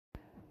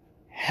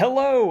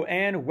Hello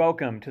and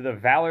welcome to the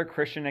Valor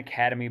Christian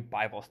Academy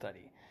Bible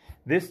Study.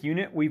 This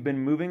unit, we've been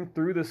moving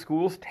through the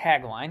school's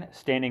tagline,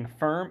 standing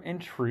firm in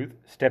truth,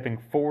 stepping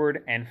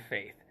forward in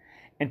faith.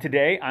 And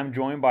today I'm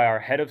joined by our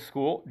head of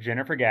school,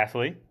 Jennifer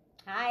Gasly.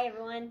 Hi,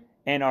 everyone.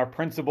 And our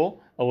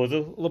principal,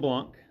 Elizabeth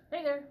LeBlanc.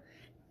 Hey there.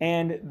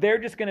 And they're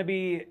just going to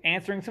be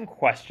answering some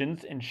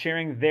questions and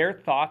sharing their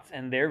thoughts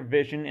and their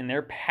vision and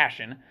their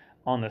passion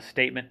on the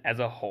statement as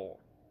a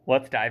whole.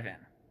 Let's dive in.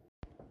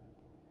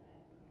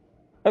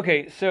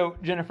 Okay, so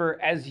Jennifer,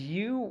 as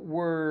you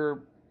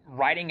were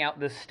writing out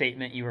this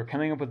statement, you were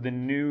coming up with the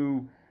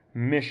new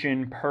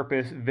mission,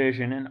 purpose,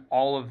 vision, and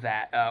all of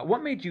that.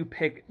 What made you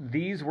pick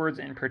these words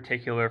in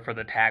particular for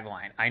the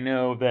tagline? I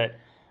know that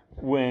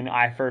when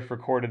I first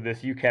recorded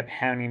this, you kept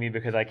hounding me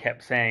because I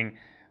kept saying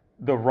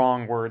the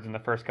wrong words in the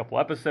first couple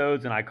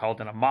episodes, and I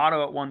called it a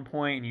motto at one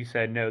point, and you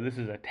said, no, this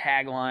is a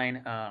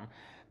tagline.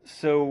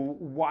 So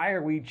why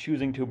are we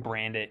choosing to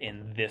brand it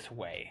in this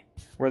way?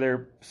 Were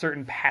there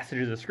certain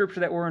passages of scripture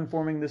that were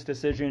informing this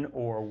decision,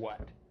 or what?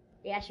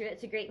 Yeah, sure.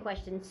 That's a great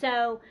question.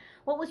 So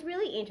what was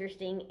really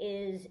interesting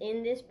is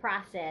in this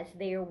process,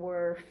 there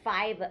were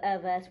 5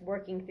 of us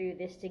working through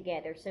this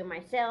together. So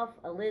myself,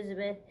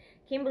 Elizabeth,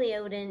 Kimberly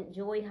Oden,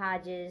 Joy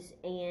Hodges,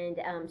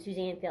 and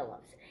Suzanne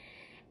Phillips.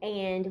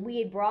 And we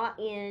had brought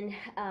in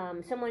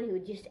someone who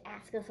would just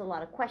ask us a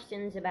lot of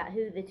questions about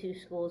who the 2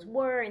 schools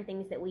were and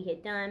things that we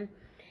had done.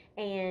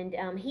 And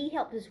he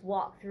helped us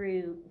walk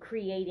through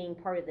creating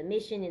part of the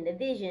mission and the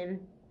vision.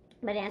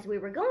 But as we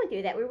were going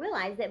through that, we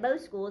realized that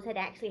both schools had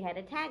actually had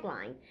a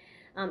tagline.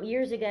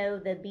 Years ago,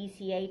 the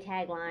BCA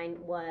tagline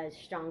was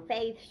Strong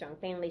Faith, Strong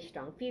Families,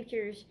 Strong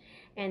Futures.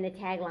 And the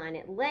tagline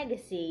at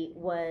Legacy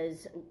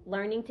was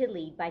Learning to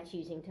Lead by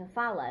Choosing to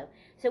Follow.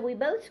 So we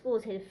both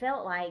schools had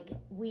felt like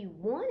we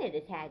wanted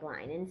a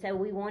tagline. And so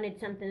we wanted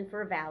something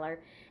for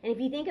Valor. And if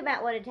you think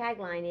about what a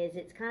tagline is,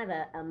 it's kind of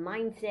a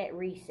mindset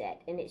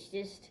reset. And it's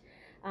just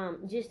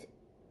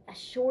a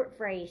short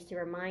phrase to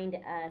remind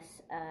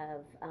us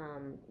of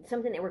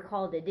something that we're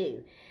called to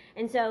do.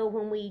 And so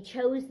when we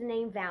chose the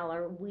name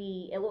Valor,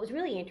 what was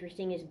really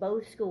interesting is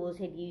both schools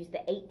had used the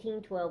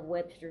 1812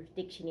 Webster's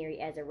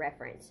Dictionary as a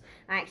reference.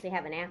 I actually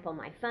have an app on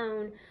my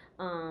phone,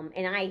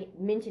 and I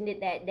mentioned it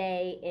that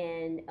day,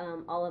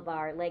 and all of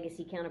our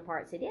Legacy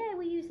counterparts said, yeah,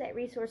 we use that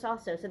resource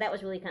also. So that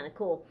was really kind of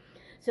cool.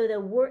 So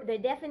the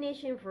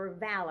definition for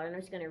valor, and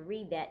I'm just going to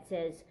read that,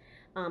 says,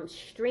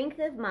 strength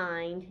of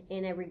mind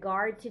in a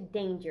regard to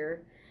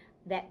danger,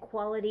 that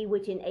quality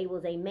which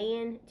enables a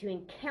man to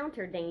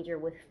encounter danger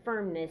with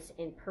firmness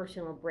and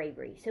personal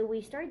bravery. So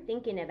we started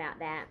thinking about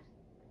that,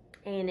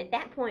 and at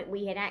that point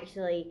we had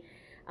actually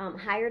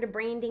hired a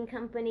branding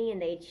company,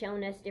 and they had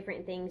shown us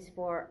different things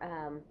for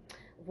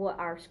what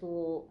our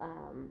school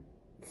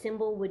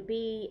symbol would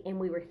be, and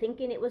we were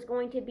thinking it was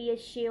going to be a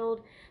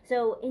shield.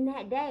 So in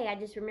that day, I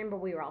just remember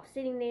we were all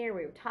sitting there,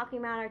 we were talking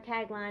about our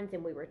taglines,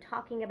 and we were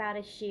talking about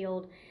a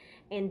shield,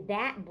 and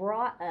that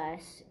brought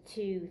us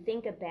to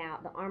think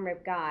about the armor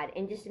of God.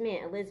 In just a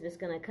minute, Elizabeth's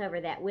going to cover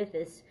that with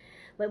us.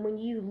 But when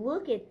you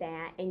look at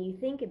that and you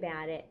think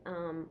about it,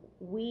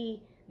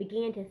 we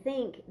began to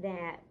think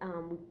that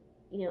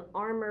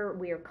armor,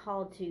 we are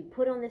called to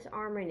put on this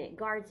armor, and it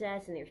guards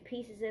us, and there's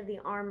pieces of the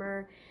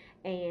armor,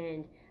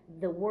 and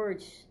the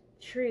words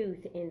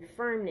truth and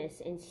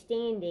firmness and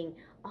standing,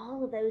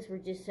 all of those were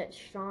just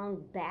such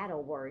strong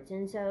battle words.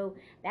 And so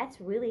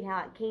that's really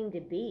how it came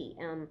to be.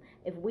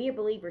 If we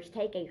believers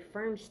take a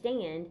firm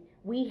stand,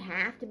 we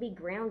have to be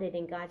grounded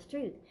in God's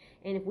truth.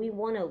 And if we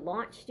want to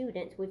launch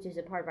students, which is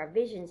a part of our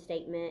vision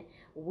statement,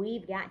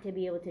 we've got to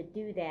be able to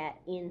do that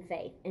in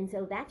faith. And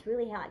so that's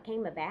really how it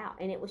came about.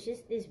 And it was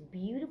just this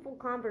beautiful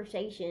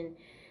conversation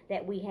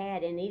that we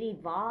had, and it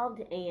evolved.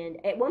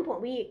 And at one point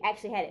we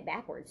actually had it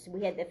backwards.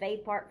 We had the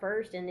faith part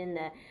first and then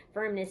the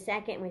firmness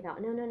second, and we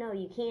thought, no,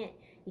 you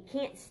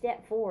can't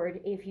step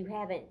forward if you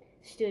haven't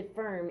stood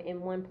firm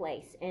in one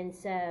place. And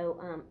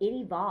so it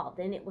evolved,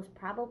 and it was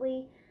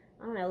probably,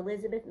 I don't know,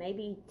 Elizabeth,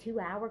 maybe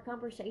 2-hour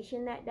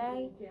conversation that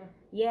day.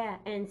 Yeah.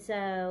 And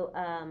so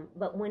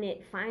but when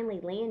it finally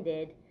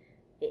landed,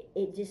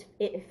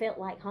 it felt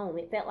like home.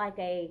 It felt like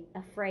a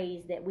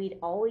phrase that we'd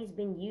always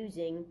been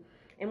using.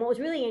 And what was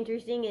really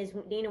interesting is,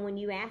 Dana, when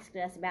you asked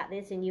us about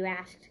this and you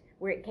asked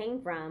where it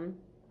came from,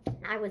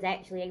 I was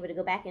actually able to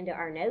go back into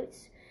our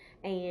notes,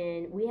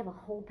 and we have a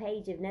whole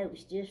page of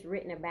notes just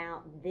written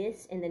about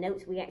this and the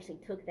notes we actually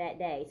took that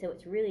day. So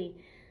it's really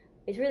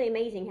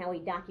amazing how we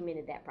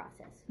documented that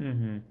process.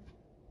 Mm-hmm.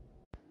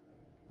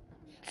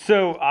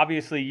 So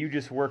obviously you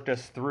just worked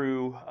us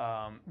through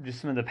just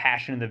some of the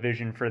passion and the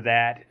vision for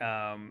that.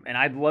 And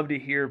I'd love to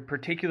hear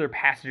particular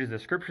passages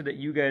of scripture that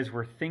you guys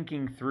were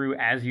thinking through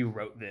as you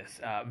wrote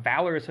this.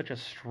 Valor is such a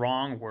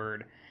strong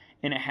word,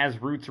 and it has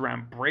roots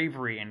around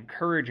bravery and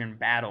courage in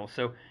battle.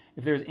 So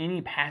if there's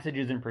any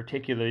passages in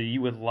particular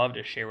you would love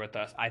to share with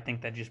us, I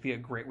think that'd just be a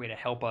great way to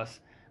help us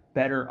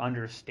better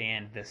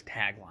understand this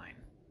tagline.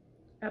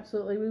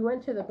 Absolutely. We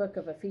went to the book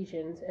of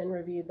Ephesians and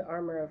reviewed the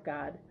armor of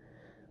God.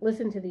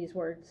 Listen to these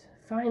words.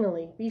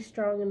 Finally, be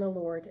strong in the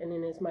Lord and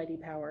in his mighty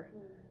power.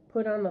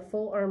 Put on the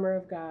full armor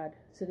of God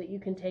so that you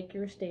can take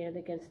your stand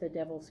against the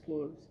devil's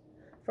schemes.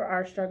 For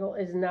our struggle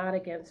is not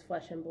against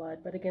flesh and blood,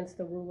 but against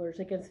the rulers,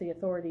 against the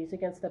authorities,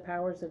 against the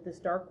powers of this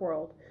dark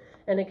world,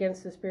 and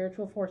against the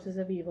spiritual forces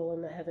of evil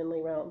in the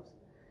heavenly realms.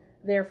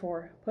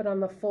 Therefore, put on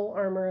the full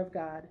armor of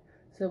God,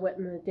 so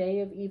when the day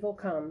of evil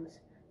comes,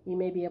 you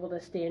may be able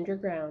to stand your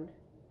ground,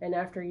 and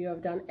after you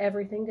have done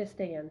everything to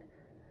stand,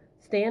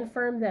 stand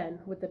firm then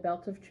with the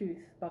belt of truth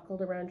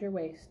buckled around your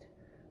waist,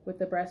 with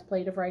the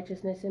breastplate of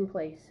righteousness in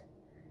place,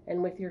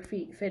 and with your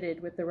feet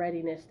fitted with the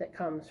readiness that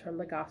comes from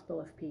the gospel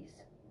of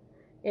peace.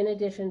 In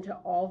addition to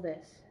all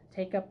this,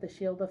 take up the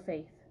shield of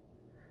faith,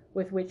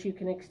 with which you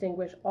can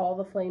extinguish all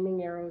the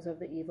flaming arrows of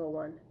the evil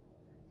one.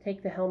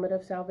 Take the helmet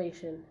of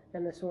salvation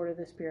and the sword of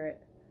the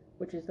Spirit,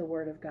 which is the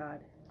word of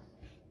God.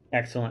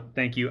 Excellent.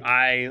 Thank you.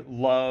 I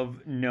love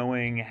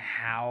knowing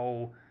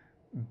how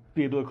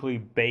biblically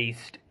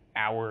based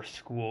our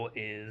school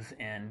is,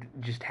 and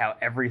just how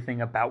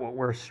everything about what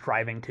we're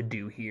striving to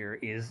do here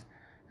is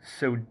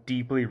so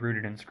deeply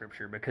rooted in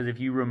Scripture. Because if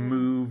you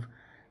remove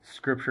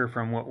Scripture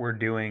from what we're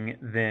doing,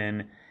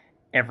 then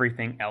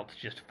everything else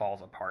just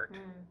falls apart.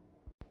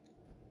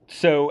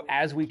 So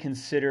as we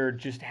consider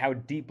just how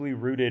deeply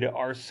rooted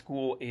our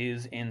school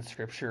is in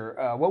Scripture,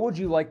 what would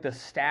you like the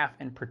staff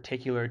in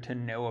particular to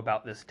know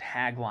about this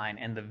tagline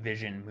and the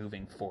vision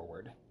moving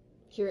forward?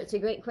 Sure, it's a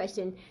great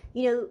question.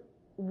 You know,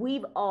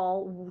 we've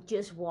all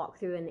just walked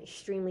through an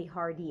extremely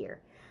hard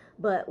year.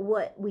 But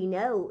what we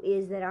know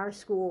is that our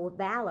school,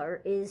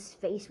 Valor, is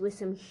faced with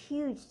some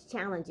huge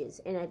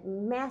challenges and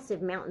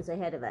massive mountains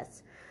ahead of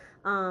us.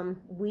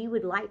 We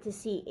would like to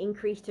see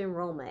increased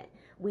enrollment.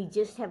 We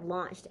just have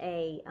launched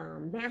a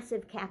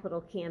massive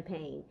capital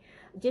campaign.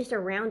 Just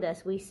around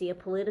us, we see a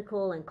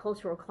political and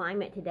cultural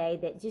climate today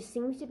that just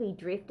seems to be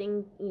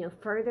drifting,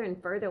 further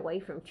and further away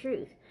from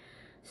truth.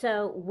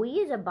 So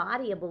we as a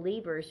body of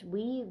believers,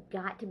 we've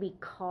got to be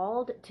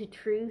called to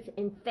truth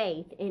and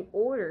faith in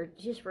order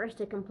just for us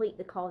to complete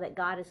the call that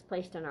God has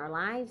placed on our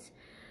lives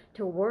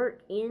to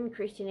work in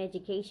Christian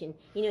education.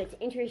 It's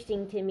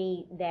interesting to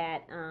me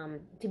that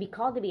to be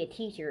called to be a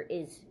teacher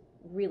is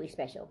really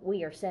special.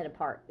 We are set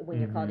apart when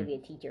you're called to be a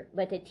teacher.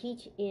 But to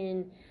teach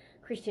in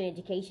Christian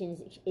education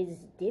is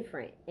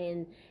different.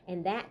 And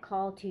that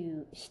call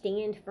to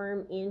stand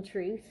firm in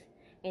truth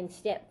and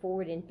step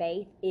forward in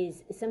faith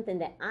is something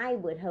that I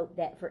would hope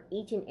that for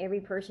each and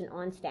every person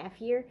on staff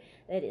here,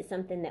 that it's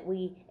something that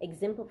we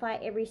exemplify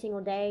every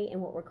single day,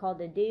 and what we're called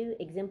to do,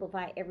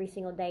 exemplify every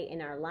single day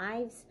in our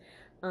lives.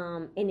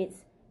 And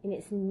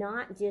it's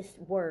not just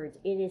words,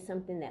 it is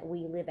something that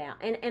we live out.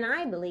 And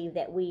I believe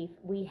that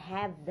we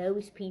have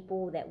those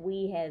people that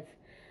we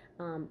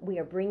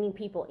are bringing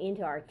people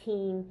into our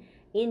team,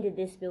 into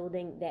this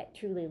building that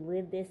truly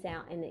live this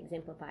out and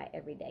exemplify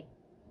every day.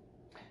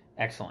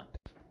 Excellent.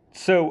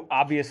 So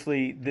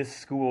obviously this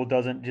school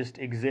doesn't just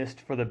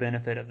exist for the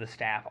benefit of the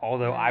staff,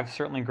 although I've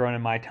certainly grown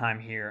in my time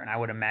here, and I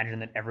would imagine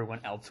that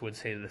everyone else would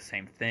say the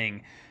same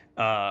thing.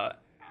 I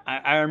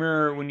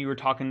remember when you were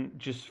talking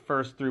just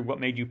first through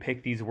what made you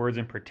pick these words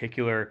in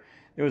particular,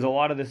 there was a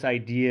lot of this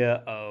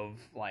idea of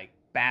like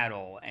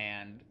battle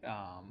and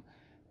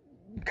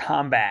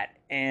combat,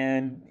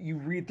 and you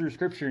read through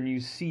Scripture and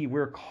you see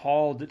we're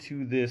called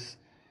to this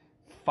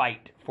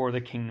fight for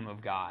the kingdom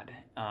of God.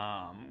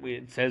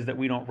 It says that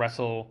we don't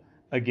wrestle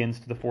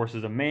against the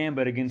forces of man,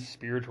 but against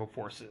spiritual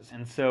forces.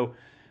 And so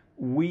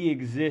we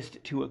exist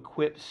to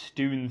equip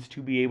students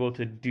to be able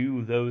to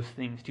do those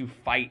things, to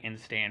fight and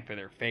stand for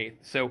their faith.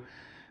 So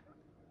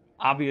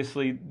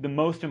obviously the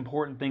most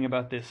important thing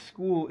about this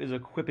school is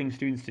equipping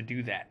students to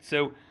do that.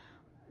 So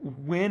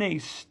when a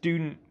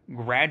student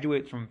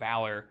graduates from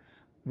Valor,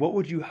 what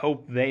would you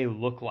hope they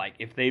look like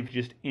if they've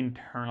just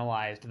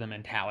internalized the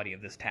mentality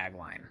of this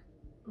tagline?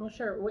 Well,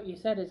 sure. What you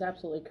said is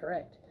absolutely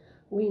correct.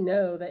 We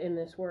know that in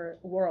this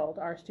world,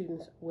 our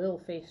students will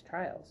face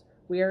trials.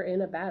 We are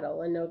in a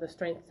battle and know the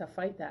strength to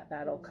fight that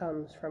battle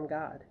comes from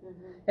God.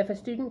 If a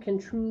student can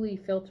truly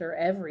filter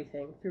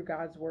everything through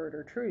God's word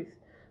or truth,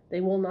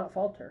 they will not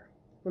falter.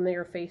 When they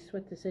are faced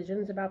with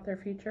decisions about their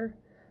future,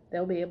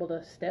 they'll be able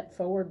to step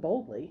forward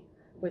boldly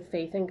with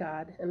faith in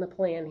God and the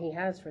plan He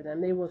has for them.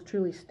 They will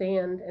truly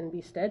stand and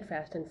be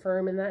steadfast and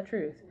firm in that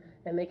truth,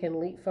 and they can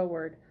leap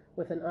forward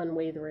with an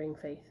unwavering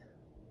faith.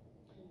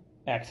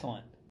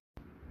 Excellent.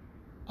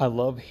 I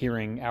love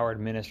hearing our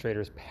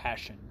administrators'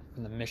 passion for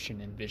the mission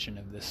and vision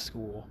of this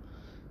school.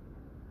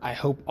 I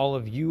hope all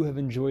of you have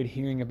enjoyed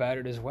hearing about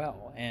it as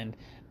well, and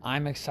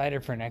I'm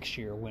excited for next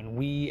year when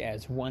we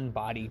as one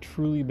body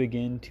truly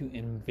begin to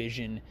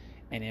envision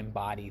and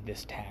embody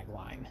this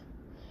tagline.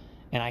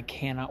 And I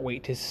cannot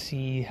wait to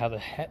see how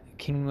the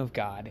kingdom of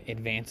God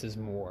advances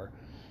more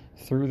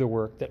through the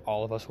work that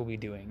all of us will be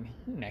doing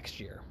next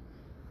year.